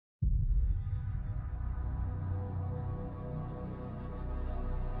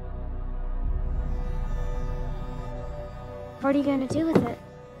What are you gonna do with it?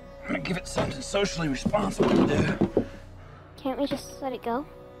 I'm gonna give it something socially responsible to do. Can't we just let it go?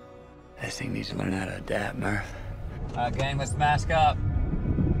 This thing needs to learn how to adapt, Murph. Gang, let's mask up.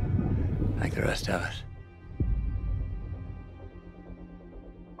 Like the rest of us.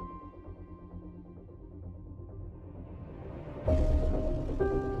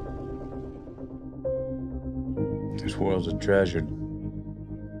 This world's a treasure.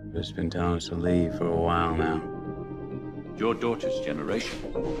 It's been telling us to leave for a while now. Your daughter's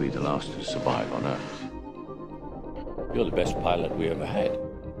generation will be the last to survive on Earth. You're the best pilot we ever had.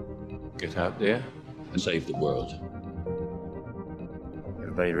 Get out there and save the world.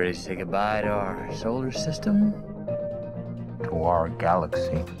 Everybody ready to say goodbye to our solar system? To our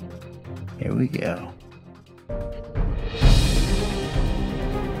galaxy. Here we go.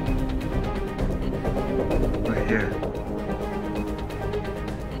 We're here.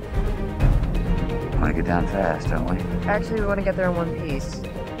 Want to get down fast, don't we? Actually, we want to get there in one piece.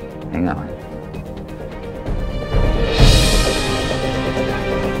 Hang on.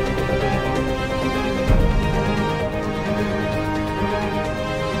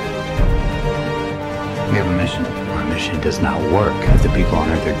 We have a mission. Our mission does not work if the people on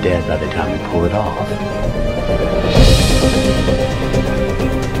Earth are dead by the time we pull it off.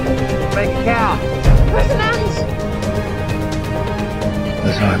 Make it count. Where's the mountains?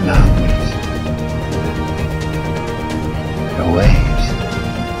 Those aren't mountains. They're waves.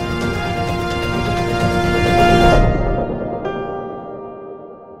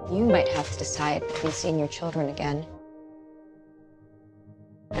 You might have to decide between seeing your children again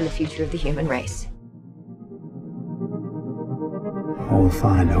and the future of the human race. We'll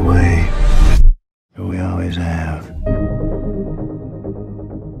find a way. We always have.